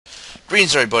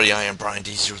Greetings everybody, I am Brian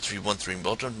D0313.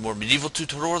 Welcome to more Medieval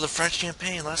Tutorial of the French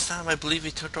campaign. Last time I believe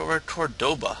we took over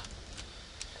Cordoba.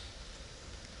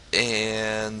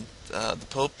 And the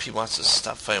Pope, he wants to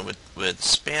stop fighting with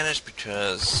Spanish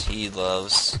because he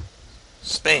loves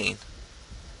Spain.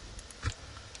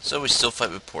 So we still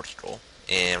fight with Portugal.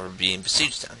 And we're being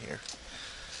besieged down here.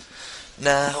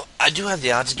 Now, I do have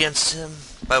the odds against him,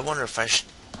 but I wonder if it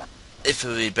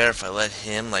would be better if I let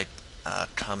him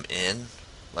come in.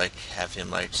 Like, have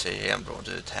him, say, hey, I'm going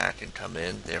to attack and come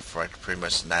in. Therefore, I could pretty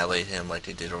much annihilate him like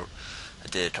I did a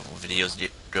couple of videos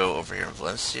ago over here in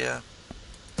Valencia.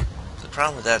 The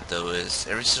problem with that, though, is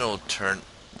every single turn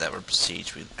that we're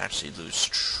besieged, we actually lose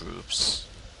troops,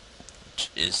 which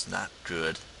is not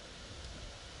good.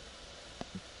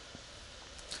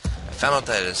 I found out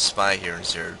that I had a spy here in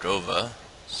Zaragoza,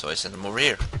 so I sent him over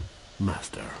here.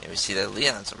 Master. And we see that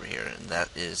Leon's over here, and that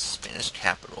is Spanish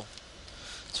capital.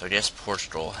 So I guess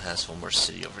Portugal has one more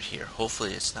city over here.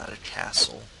 Hopefully it's not a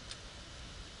castle.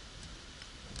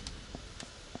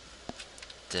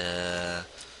 The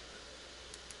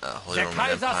Holy Roman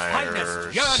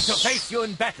Empire yearn to face you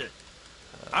in battle.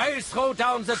 I'll throw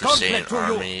down the Crusading gauntlet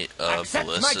to army you. of Accept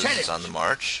my ballistas challenge. is on the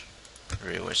march. I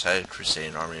really wish I had a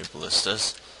Crusading army of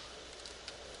ballistas.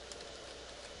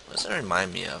 What does that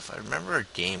remind me of? I remember a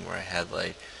game where I had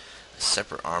a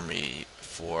separate army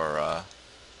for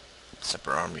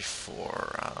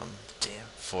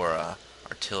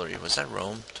artillery. Was that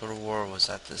Rome Total War, or was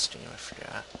that this game? I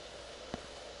forgot.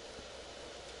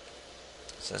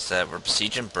 So that's that. We're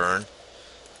besieging Bern,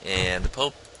 and the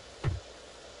Pope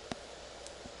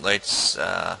likes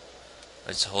the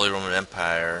Holy Roman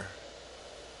Empire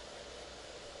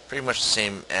pretty much the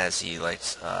same as he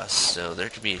likes us. So there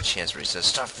could be a chance where he says,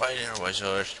 "Stop fighting, otherwise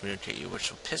I'll excommunicate you," which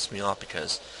will piss me off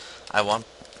because I want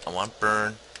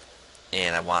Bern.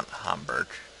 And I want Hamburg.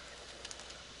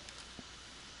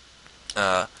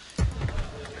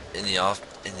 In the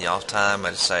off time, I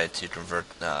decided to convert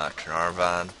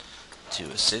Carnarvon to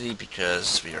a city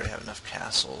because we already have enough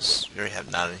castles. We already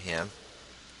have Nottingham,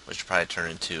 which will probably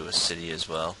turn into a city as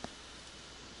well.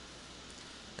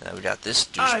 And we got this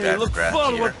douchebag look grab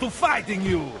forward here. to fighting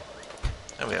you.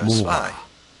 And we have a spy.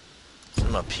 Send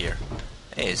him up here.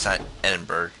 Hey, it's not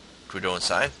Edinburgh. Can we go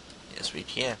inside? Yes, we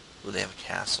can. Ooh, they have a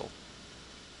castle.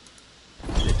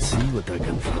 Let's see what I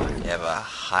can find. They have a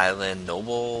Highland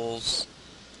Nobles,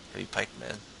 heavy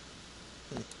pikemen.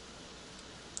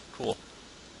 Cool.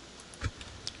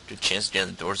 Good chance of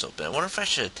getting the doors open. I wonder if I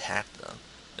should attack them.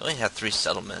 They only have 3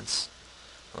 settlements,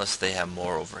 unless they have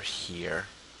more over here.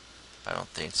 I don't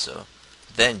think so.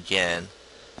 But then again,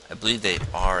 I believe they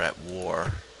are at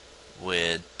war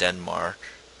with Denmark.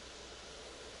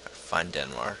 If I find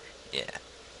Denmark, yeah.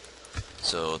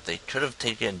 So they could have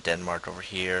taken Denmark over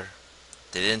here.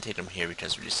 They didn't take them here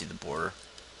because we just see the border.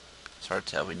 It's hard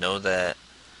to tell. We know that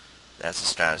that's the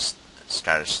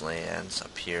Scottish lands.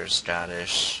 Up here is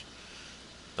Scottish,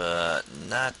 but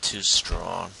not too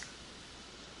strong.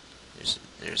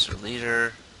 There's their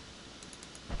leader,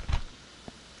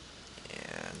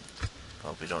 and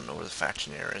well, we don't know where the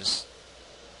faction here is.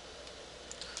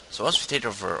 So once we take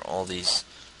over all these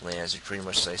lands, we pretty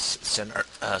much send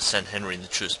Henry and the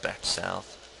troops back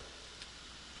south.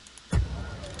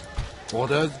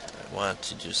 Orders. I wanted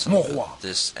to do something with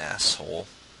this asshole,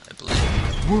 I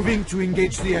believe. Moving to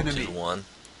engage the enemy. 2-1.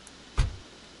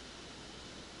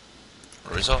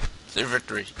 Result. Clear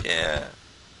victory. Yeah.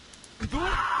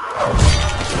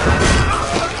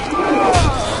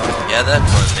 Yeah, that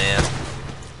one, man.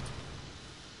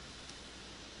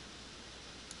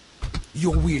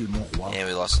 Your will, mon roi. And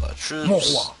we lost a lot of troops. Mon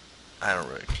roi. I don't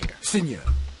really care. Seigneur.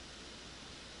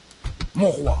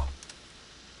 Mon roi.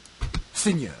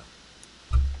 Seigneur.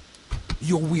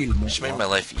 Your will, mon Which made roi. my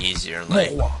life easier. And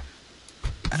Mon roi.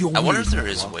 Your I wonder will, if there mon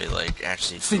is a roi. way,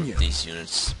 actually, to Seigneur. make these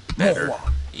units Mon better,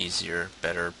 roi. easier,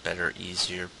 better,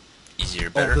 easier, easier,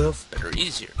 better, Orders. better,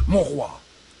 easier. Mon roi.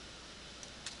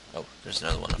 Oh, there's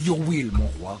another one up. Your will,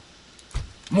 mon roi.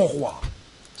 Mon roi.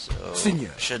 So,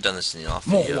 Seigneur. should have done this in the off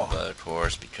Mon video, roi. but of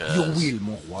course, because... Your will,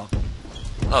 mon roi.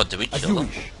 Oh, did we As kill you them?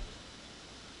 wish.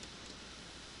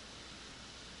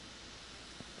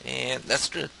 And that's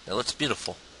good. That looks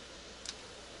beautiful.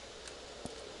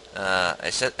 I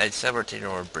said we're taking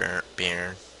over Bern.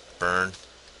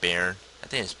 I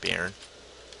think it's Bern.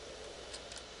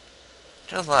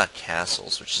 Got a lot of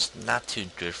castles, which is not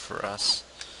too good for us.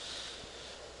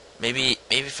 Maybe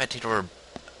if I take over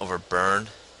Bern,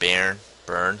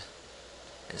 and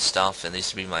Stauffen,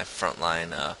 these would be my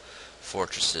frontline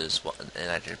fortresses, and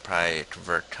I could probably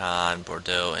convert Caen,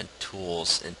 Bordeaux, and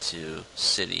Tours into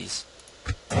cities.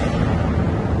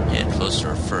 Get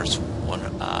closer first.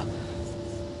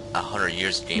 100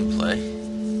 years of gameplay.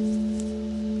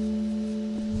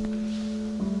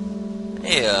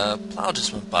 Hey, plow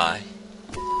just went by.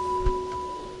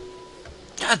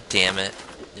 God damn it.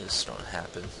 This don't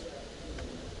happen.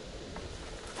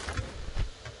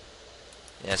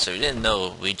 Yeah, so we didn't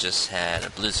know we just had a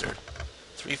blizzard.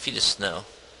 3 feet of snow.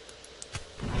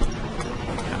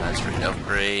 That's for an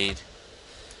upgrade.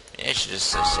 Maybe I should just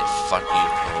say fuck you,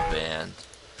 Pro Band.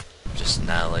 Just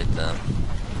annihilate them.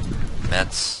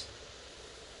 Mets.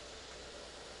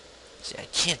 See, I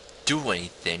can't do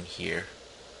anything here.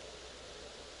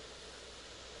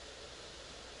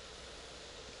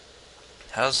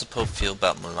 How does the Pope feel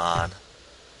about Milan?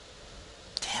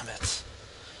 Damn it.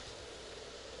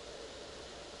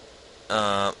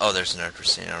 Oh, there's an archer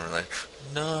scene. I'm like,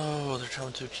 no, they're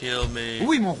trying to kill me.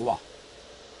 Oui, mon roi.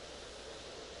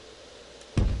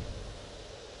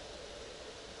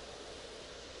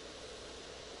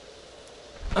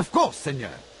 Of course, Seigneur.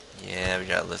 Yeah, we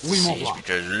gotta lift the Oui, mon siege roi.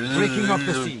 because Breaking up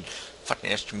the siege.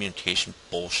 fucking excommunication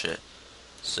bullshit.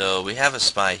 So we have a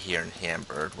spy here in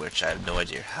Hamburg, which I have no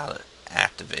idea how to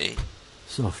activate.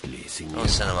 Softly, I'll Signor.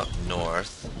 send him up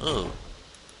north. Ooh,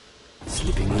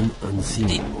 Slipping in did unseen.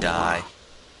 he die?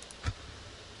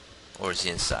 Or is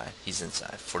he inside? He's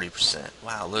inside. 40%.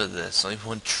 Wow, look at this. Only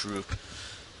one troop.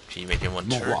 Can you make it one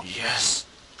Mon turn? roi. Yes!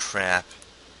 Trap.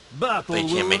 Battle But you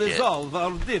can't will make it. resolve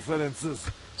our differences.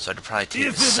 So I could probably take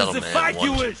If the it is the settlement fight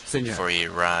you one wish. Seigneur. before he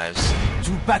arrives.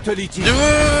 To battle it is.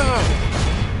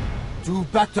 To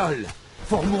battle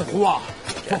for mon roi,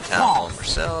 for Got town hall France.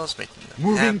 ourselves, making them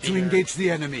Moving to happier. engage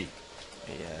the enemy.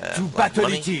 Yeah, To a lot of battle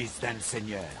money. it is, then,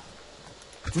 Seigneur.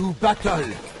 To battle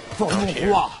for Don't mon care.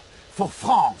 roi, for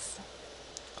France.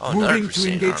 Oh, Moving another to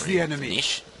Crusade engage army. the enemy.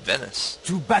 Venetian- Venice.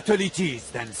 To battle it is,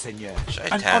 then, Seigneur. Should I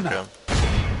An attack honor him?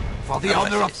 for the Out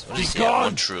of my honor face. of What does Be he have? gone.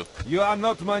 One troop. You are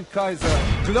not mein Kaiser.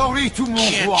 glory to mon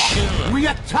Can't roi. kill him. We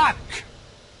attack.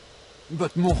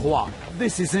 But mon roi,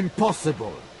 this is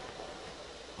impossible.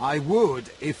 I would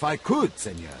if I could,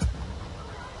 Seigneur.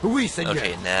 Oui, Seigneur.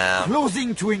 Okay, now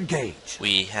Closing to engage.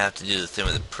 we have to do the thing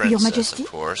with the princess, Majesty? of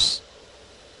course.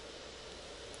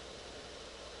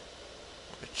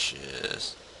 Which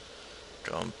is...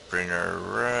 Don't bring her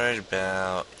right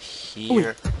about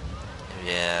here.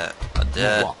 Yeah, Mon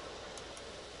that. roi.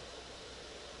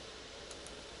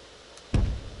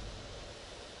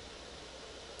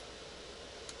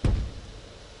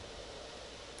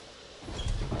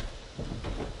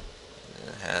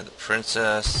 Had the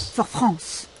princess. For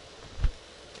France.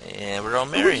 And we're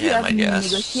gonna marry Would you him, have I me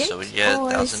guess. negotiate So we get or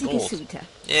 1,000 seek a gold. suitor?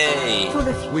 Yay! For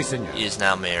the Oui, Seigneur. He is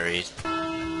now married.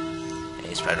 And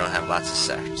he's probably gonna have lots of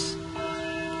sex.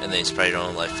 And then he's probably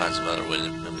gonna like find some other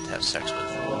women to have sex with.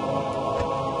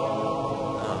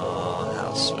 Oh,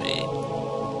 how sweet.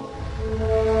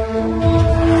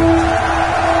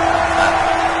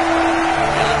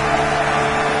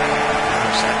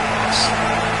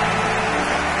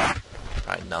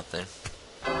 Probably nothing.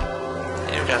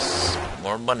 And we got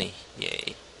more money.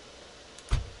 Yay.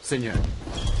 Seigneur.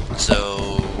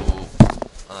 So,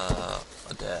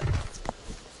 Odette,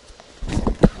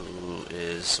 who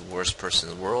is the worst person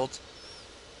in the world.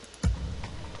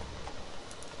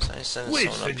 So I send Oui,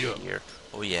 someone Seigneur. up here.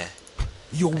 Oh yeah.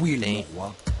 Your will, mon think-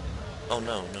 roi. Oh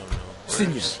no, no, no.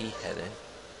 Seigneur. Where's he heading?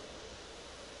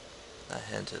 Not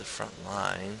heading to the front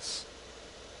lines.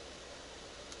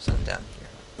 Send him down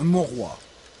here. Mon roi.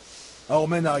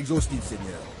 Ormen a exhausted,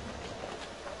 Seigneur.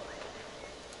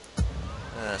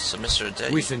 So Mr.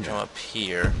 Odette, Oui, you can Seigneur. come up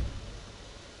here.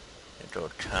 And go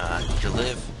to you can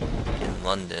live in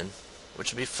London,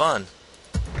 which would be fun.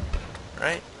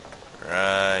 Right?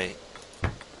 Right.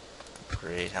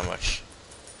 Great, how much?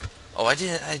 Oh,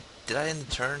 did I end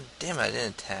the turn? Damn it, I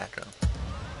didn't attack them.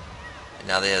 And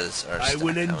now they have this I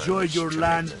will enjoy your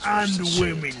land and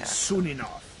women soon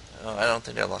enough. Oh, I don't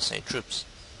think I lost any troops.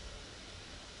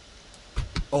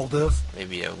 Orders?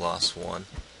 Maybe I lost one.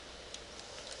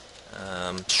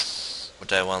 What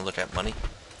do I want to look at? Money?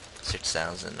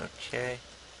 6,000, okay.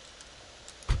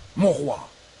 Mon roi.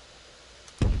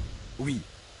 Oui.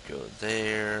 Go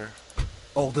there.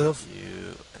 Orders?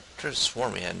 You... I could have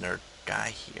sworn we had another guy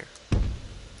here.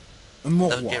 Mon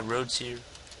Doesn't roi. get roads here.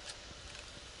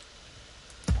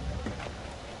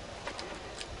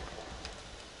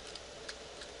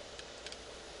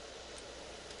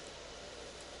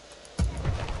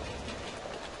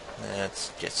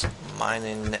 Let's get some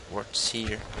mining networks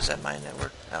here. Was that mine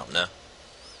network? I don't know.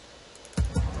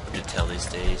 Who could tell these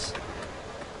days?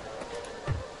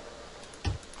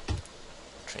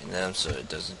 Train them so it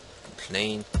doesn't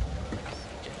complain.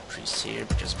 Get a priest here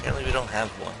because apparently we don't have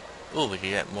one. Ooh, we can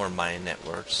get more mining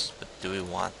networks, but do we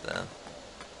want them?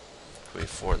 Wait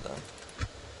for them.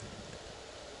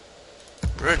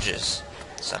 Burgess,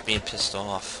 stop being pissed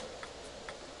off.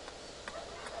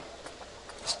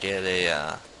 Let's get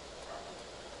a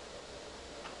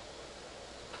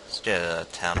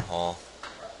town hall.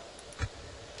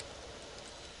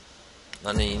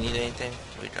 London, you need anything?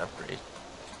 We can upgrade.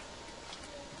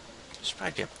 Just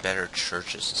probably get better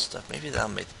churches and stuff. Maybe that'll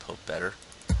make the Pope better.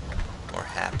 More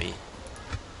happy.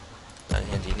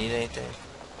 London, do you need anything?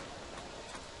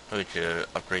 We could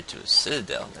upgrade to a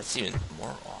citadel. That's even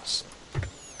more awesome.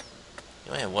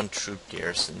 You only have one troop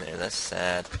garrison there. That's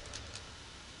sad.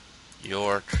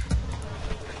 York.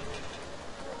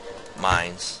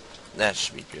 Mines. That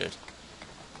should be good.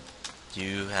 Do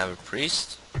you have a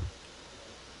priest? I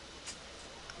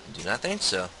do not think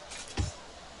so.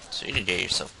 So you need to get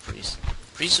yourself a priest.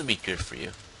 Priest would be good for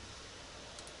you.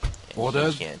 And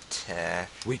Orders? you can't attack.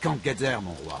 We can't get there,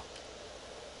 mon roi.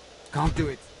 Can't do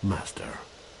it. Master.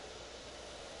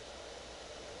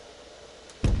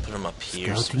 Put them up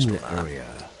here. So Scouting what's the going on?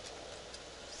 area.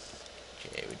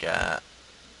 Okay, we got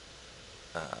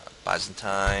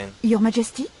Byzantine Your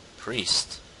Majesty?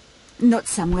 priest. Not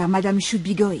somewhere Madame should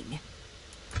be going.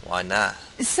 Why not?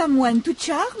 Someone to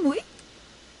charm, oui?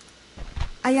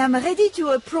 I am ready to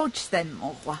approach them,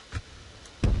 mon roi.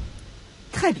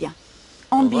 Très bien.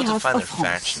 On We'll have to behalf find of their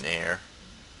France. faction heir.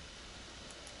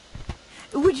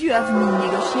 Would you have me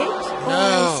negotiate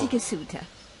No. or seek a suitor?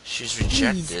 She's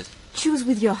rejected. Choose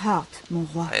with your heart, mon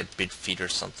roi. I had big feet or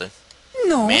something.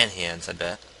 No, Man hands, I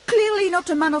bet. clearly not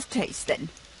a man of taste, then.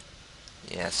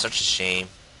 Yeah, it's such a shame.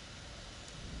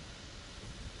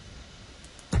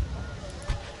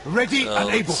 Ready So and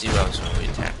let's able. see what happens when we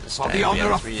attack this For guy. the We honor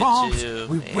have of 3 to France, 2,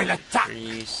 we will and attack.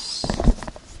 Priests.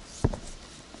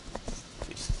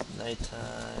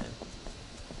 Nighttime.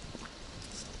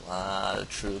 A lot of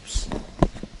troops.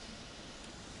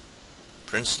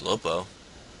 Prince Lopo.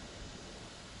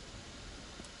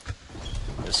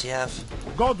 What does he have?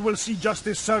 God will see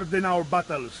justice served in our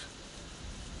battles.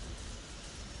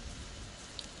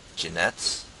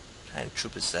 Jeanettes? What kind of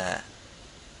troop is that?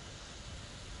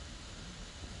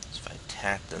 So if I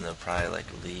attack them, they'll probably like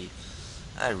leave.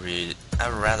 I'd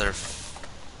rather.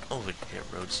 Oh, we can get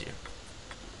roads here.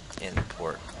 And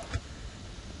port.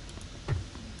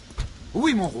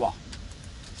 Oui, mon roi.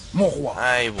 Mon roi.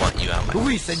 I want you out my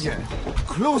Oui, face. seigneur.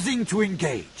 Closing to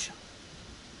engage.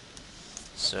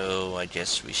 So I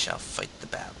guess we shall fight the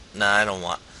battle. Nah, I don't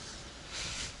want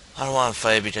to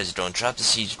fight because you don't drop the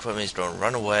siege equipment, you don't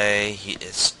run away.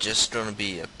 It's just going to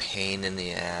be a pain in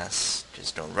the ass.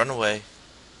 Just don't run away.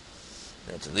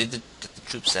 You have to get the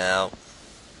troops out.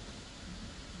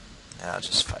 I'll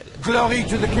just fight it. Glory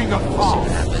to the King of See what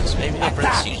France. happens. Maybe he'll bring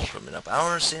Attack! siege equipment up. I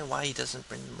don't understand why he doesn't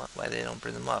bring them up. Why they don't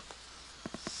bring them up.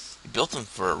 You built them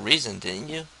for a reason, didn't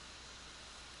you?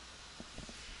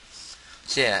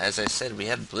 So yeah, as I said, we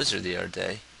had a blizzard the other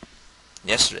day.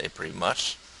 Yesterday, pretty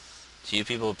much. To you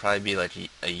people, it would probably be like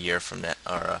a year from now,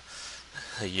 or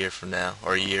a year from now,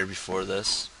 or a year before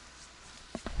this.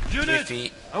 3 Unit,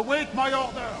 feet. await my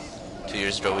order. 2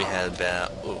 years ago, we had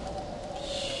about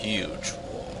huge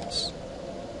walls.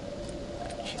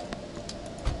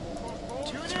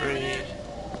 3,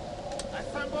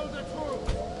 Assemble the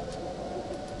troops.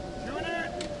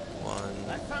 Unit, 1,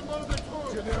 assemble the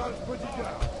troops. General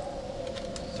Bodyguard.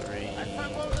 3.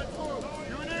 Assemble the troops.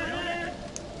 Unit.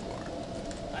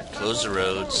 Close the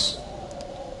roads.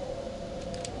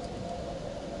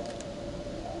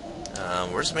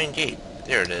 Where's the main gate?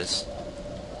 There it is.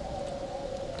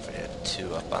 If I had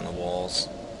 2 up on the walls.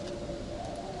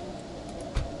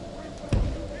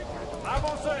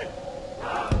 Avancez.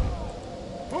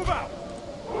 Move out.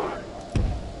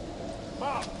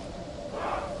 March.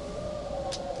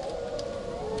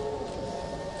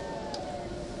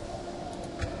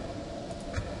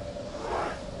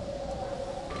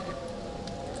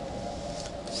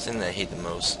 The thing that I hate the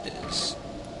most is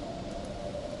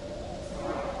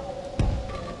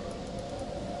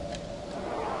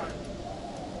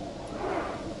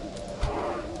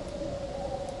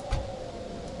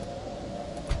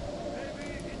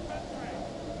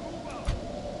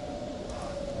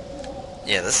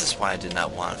yeah, this is why I did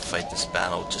not want to fight this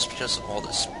battle, just because of all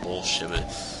this bullshit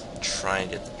with trying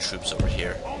to get the troops over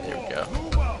here. There we go.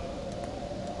 Move out.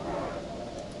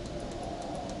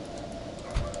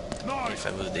 If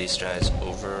I move these guys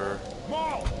over,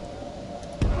 More.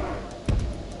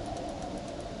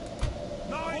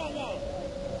 Forward.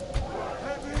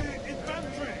 Heavy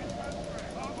infantry.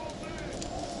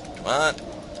 come on.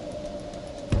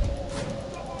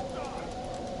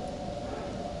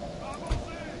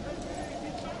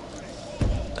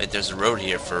 Like there's a road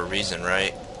here for a reason,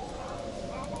 right?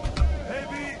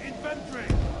 Heavy infantry.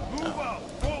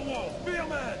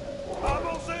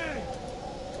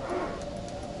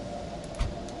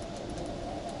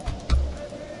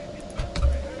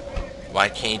 Why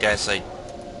can't you guys, like,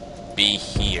 be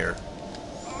here?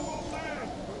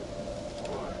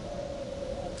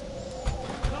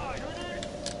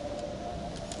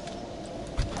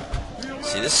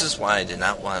 See, this is why I did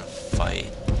not want to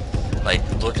fight. Like,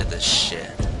 look at this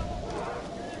shit.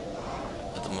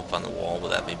 Put them up on the wall,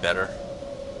 would that be better?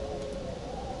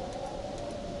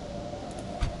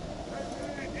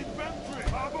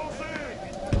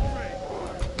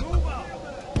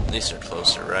 At least they're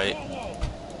closer, right?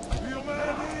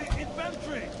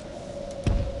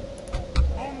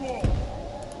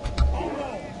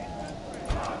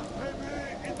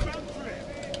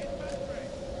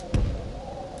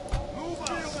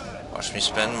 Watch me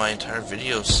spend my entire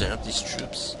video setting up these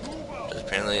troops. Because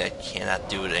apparently I cannot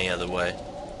do it any other way.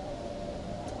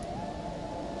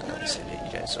 Let me see, get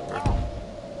you guys over.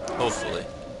 Hopefully.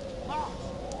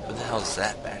 Who the hell is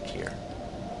that back here?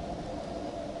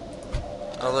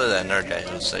 Oh, look at that nerd guy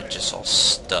who's like just all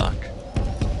stuck.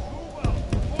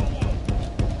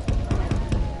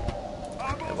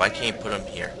 Okay, why can't you put him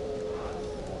here?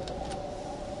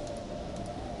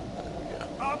 There we go.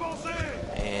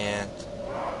 And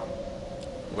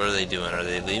what are they doing? Are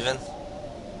they leaving?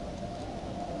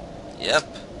 Yep.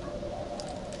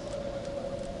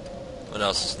 What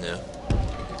else is new?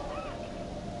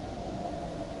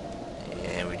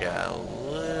 And we got a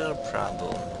little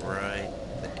problem right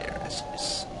there, as you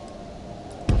see.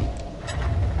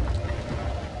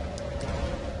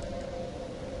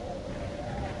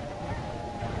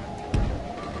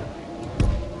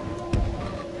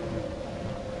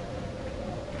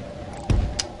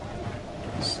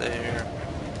 It's there.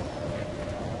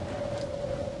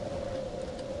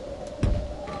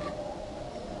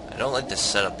 I don't like this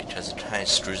setup because it kind of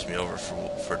screws me over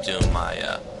for doing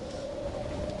my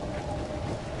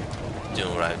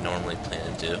doing what I normally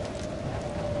plan to do.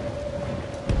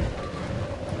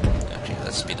 Okay,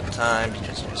 let's speed up time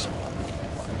because there's some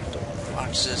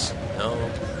foxes. No.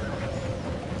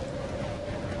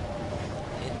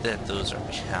 I think that those are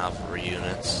cavalry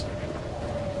units.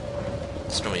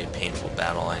 It's gonna be a painful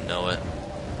battle, I know it.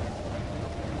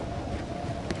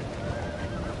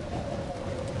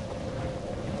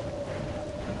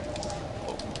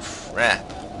 Oh crap.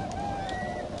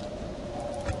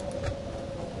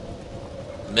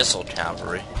 Missile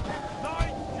cavalry.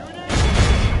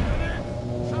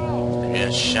 They're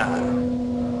getting shot.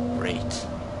 Great.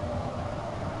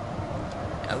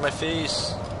 Out of my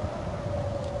face.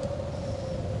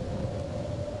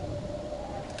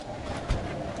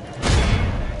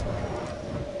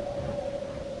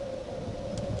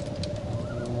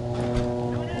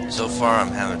 So far I'm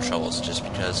having troubles just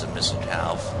because of missile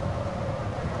cav.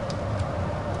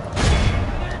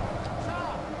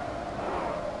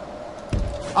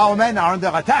 Our men are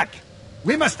under attack.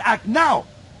 We must act now.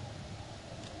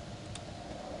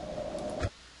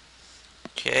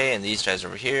 Okay, and these guys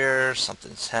over here,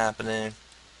 something's happening.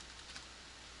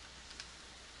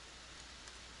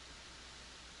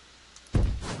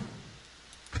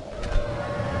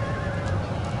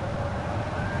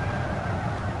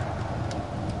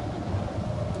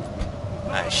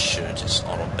 I should just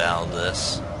auto-battle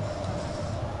this.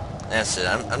 That's it,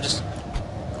 I'm just...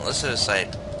 Let's set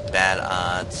aside bad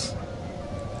odds.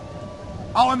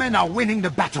 Our men are winning the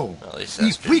battle. Well, at least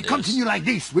that's If good we news. continue like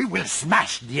this, we will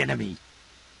smash the enemy.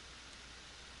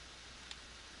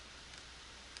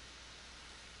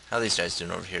 How are these guys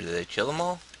doing over here? Did they kill them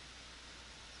all?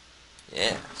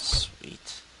 Yeah,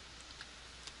 sweet.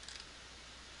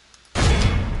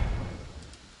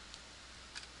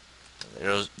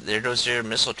 There goes your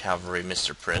missile cavalry,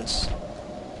 Mr. Prince.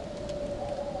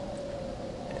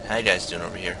 And how you guys doing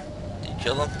over here? Did you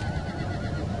kill them?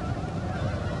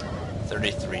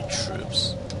 33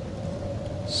 troops.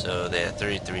 So they had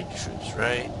 33 troops,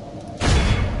 right?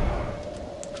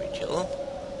 Did we kill them?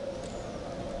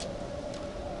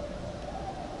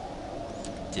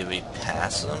 Did we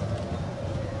pass them?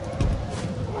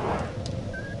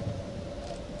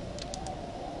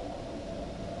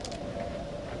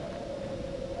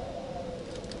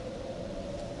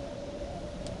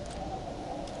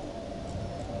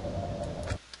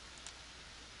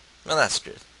 Well, that's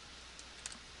good.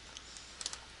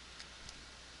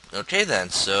 Okay then,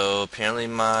 so apparently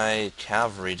my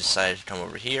cavalry decided to come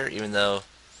over here, even though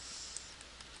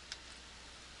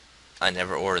I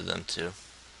never ordered them to.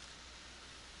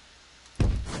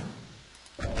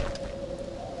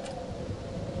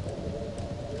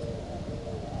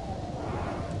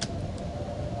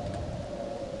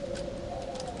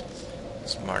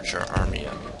 Let's march our army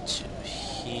up to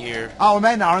here. Our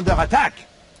men are under attack.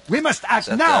 We must act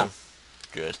Is that now. them?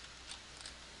 Good.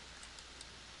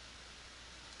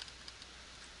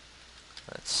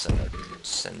 Let's send our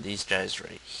Send these guys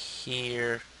right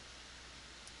here.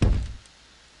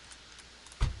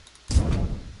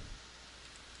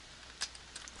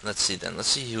 Let's see then. Let's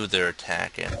see who they're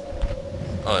attacking.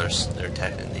 Oh, they're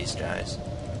attacking these guys.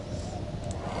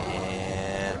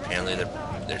 And apparently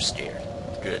they're scared.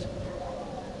 Good.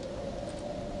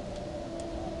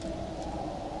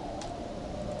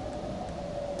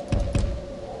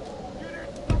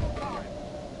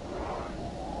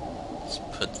 Let's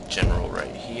put the general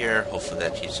right here. Hopefully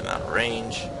that keeps him out of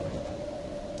range.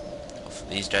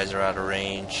 Hopefully these guys are out of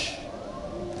range.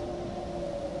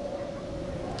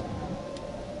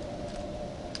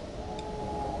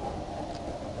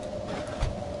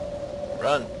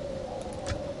 Run.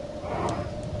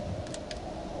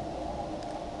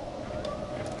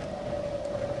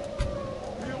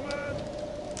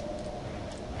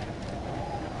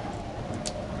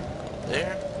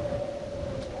 There.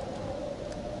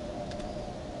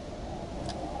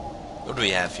 What do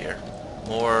we have here?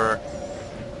 More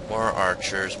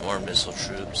archers, more missile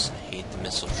troops. I hate the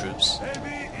missile troops.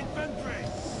 Heavy infantry.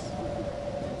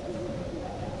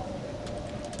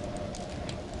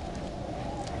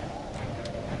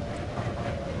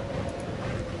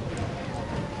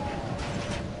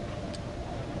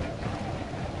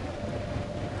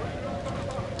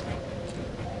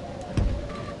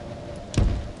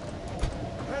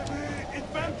 Heavy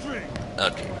infantry.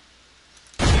 Okay.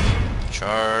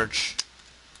 Charge.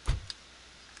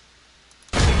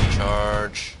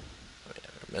 Charge. We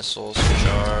have our missiles.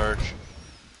 Charge.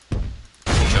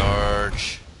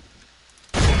 Charge.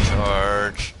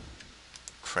 Charge.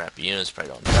 Crap units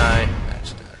probably don't die.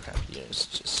 Actually, not crap units,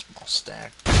 just small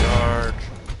stack. Charge.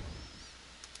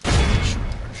 Charge.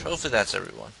 Hopefully that's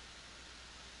everyone.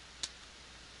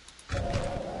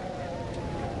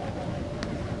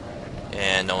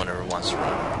 And no one ever wants to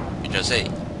run. Because, hey,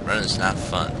 running is not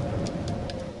fun.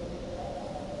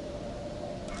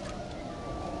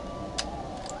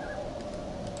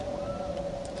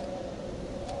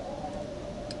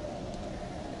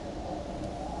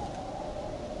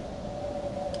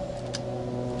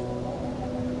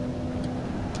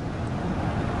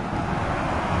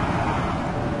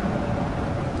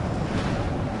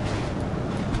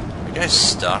 You guys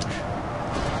stuck?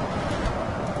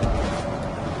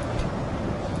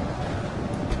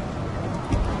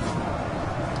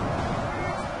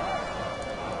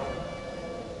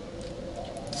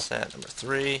 Set number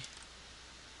 3.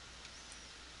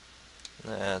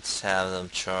 Let's have them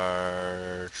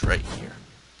charge right here.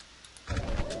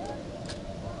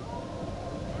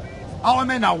 Our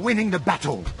men are winning the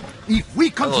battle. If we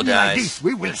continue like guys. this,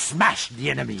 we will smash the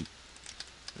enemy.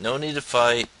 No need to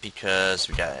fight because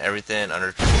we got everything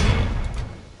under control.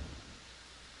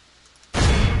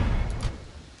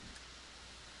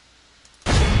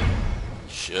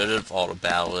 Should have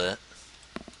auto-battled it.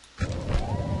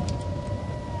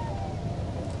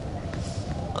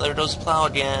 Oh, there goes the plow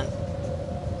again.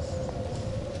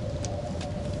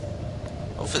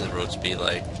 Hopefully the roads be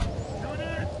like...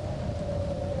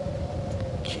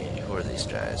 Okay, who are these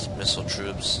guys? Missile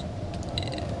troops?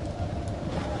 Yeah.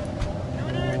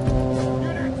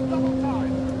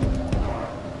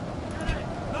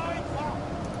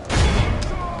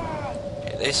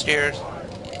 Okay, they scared?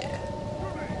 Yeah.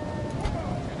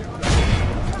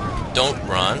 Don't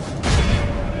run.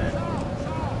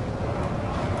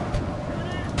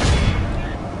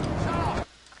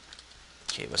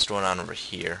 Okay, what's going on over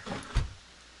here?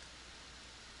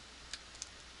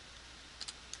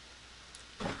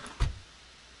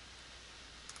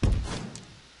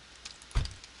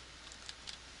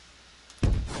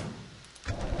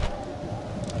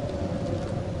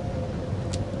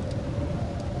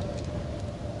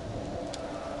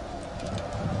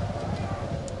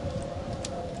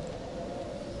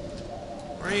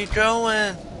 Where are you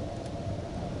going?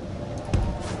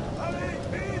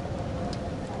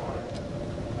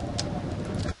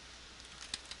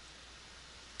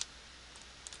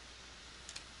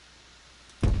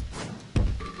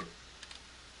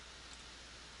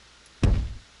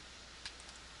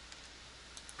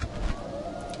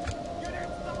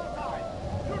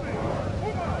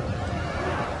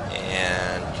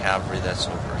 And cavalry, that's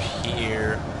over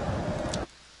here.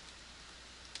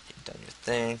 You've done your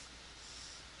thing.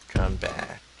 Come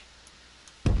back.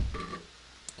 I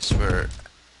swear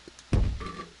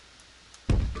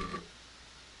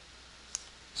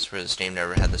this game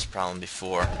never had this problem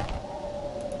before.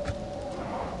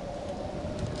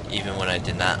 Even when I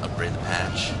did not upgrade the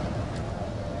patch.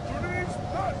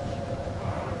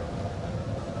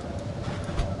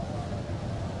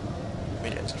 Are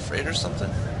you guys afraid or something?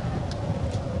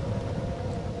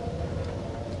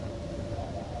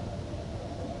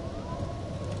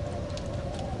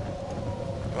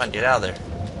 Come on, get out of there.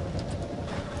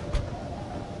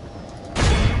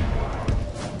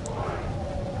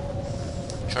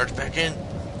 Charge back in.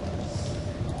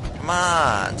 Come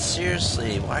on,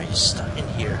 seriously, why are you stuck in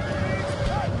here?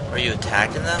 Are you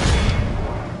attacking them?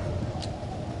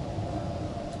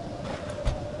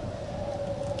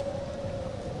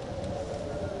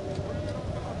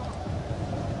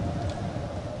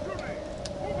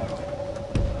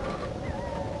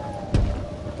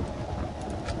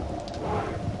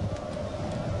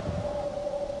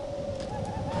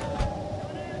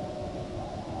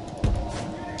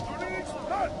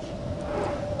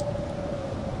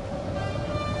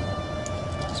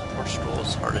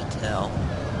 It's hard to tell.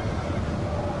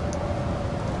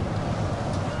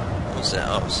 What was that?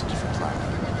 Oh, it's a different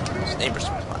cloud. It's neighbor's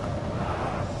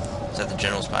cloud. Is that the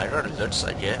general's bodyguard? It looks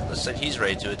like it. Looks like he's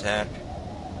ready to attack.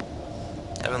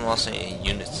 Haven't lost any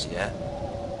units yet.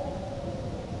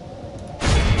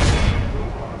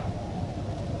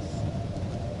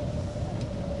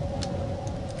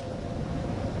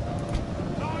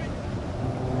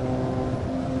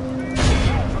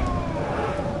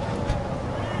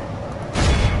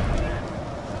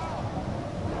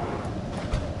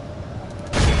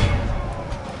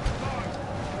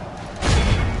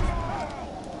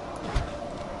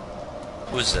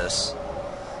 Who's this?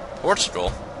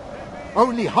 Portugal?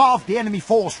 Only half the enemy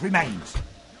force remains.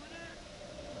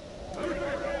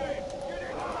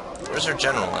 Where's our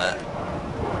general at?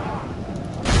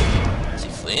 Is he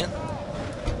fleeing?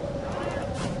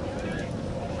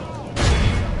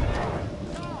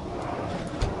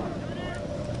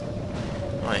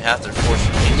 Only half their force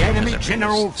remains. The enemy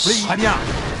general flees. Très bien.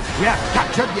 We have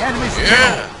captured the enemy's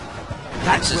general.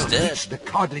 That Prince is will dead. teach the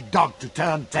cowardly dog to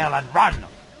turn tail and run.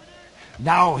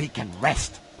 Now he can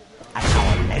rest at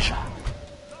our leisure.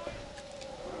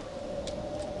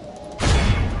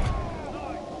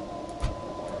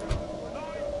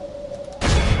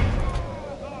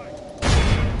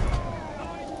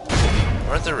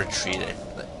 Where are they retreating?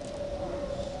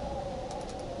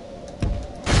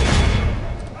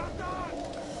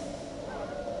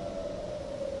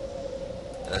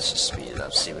 Let's just speed it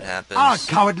up, see what happens. Our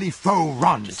cowardly foe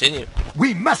runs. Continue.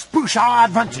 We must push our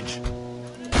advantage.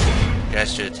 You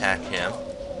guys should attack him.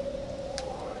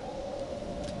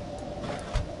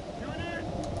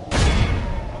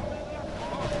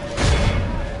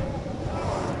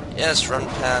 Yes, run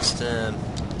past him.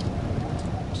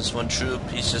 Just one troop,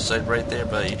 he's just like right there,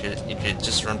 but you could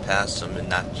just run past him and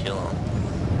not kill him.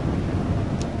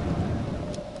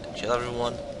 Kill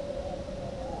everyone.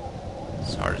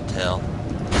 It's hard to tell.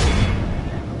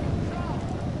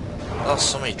 Oh,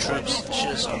 so many troops. Should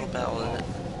have auto battled it.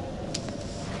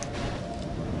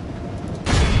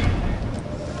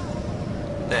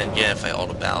 Then again, if I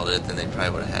auto battled it, then they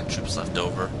probably would have had troops left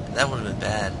over. And that would have been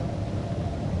bad.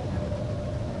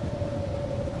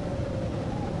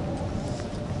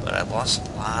 But I lost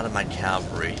a lot of my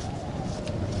cavalry.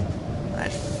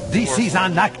 This is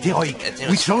an act heroic,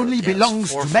 which only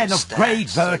belongs to men of great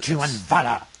virtue and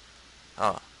valor.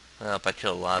 Oh, well, if I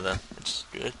killed a lot of them, which is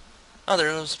good. Oh, there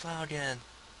goes the plow again.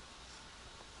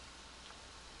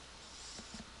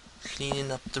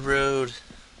 Cleaning up the road.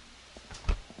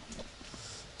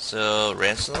 So,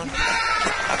 ransom them?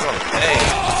 Hey!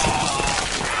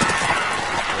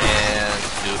 And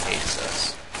who hates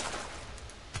us?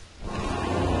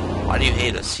 Why do you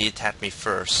hate us? He attacked me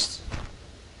first.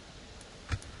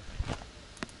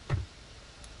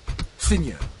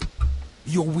 Seigneur,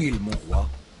 your will, mon roi.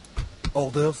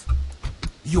 Orders,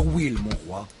 your will, mon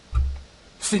roi.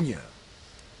 Seigneur,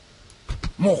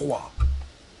 mon roi.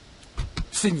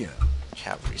 Seigneur,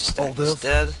 Cavalry stack is Orders.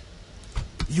 dead.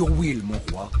 your will, mon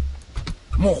roi.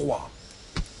 Mon roi.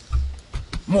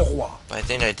 Mon roi. But I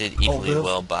think I did equally Orders.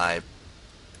 well by...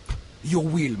 Your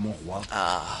will, mon roi.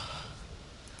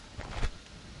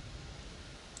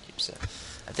 Keeps it.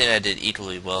 I think I did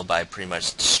equally well by pretty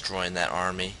much destroying that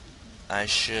army. I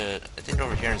think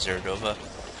over here in Zaragoza,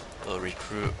 we'll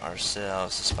recruit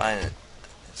ourselves. A spy and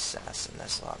assassin.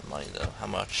 That's a lot of money though. How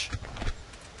much?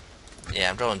 Yeah,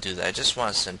 I'm going to do that. I just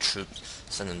want to send troops,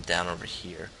 send them down over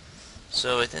here.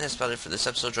 So I think that's about it for this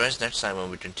episode. Join us next time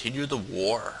when we continue the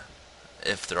war.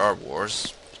 If there are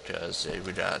wars, because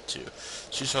we got to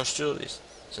cease hostilities.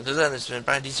 So until then, it's been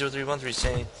Brian D0313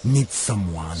 saying, Need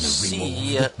someone see remove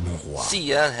ya, it, mon roi. see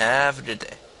ya, and have a good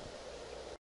day.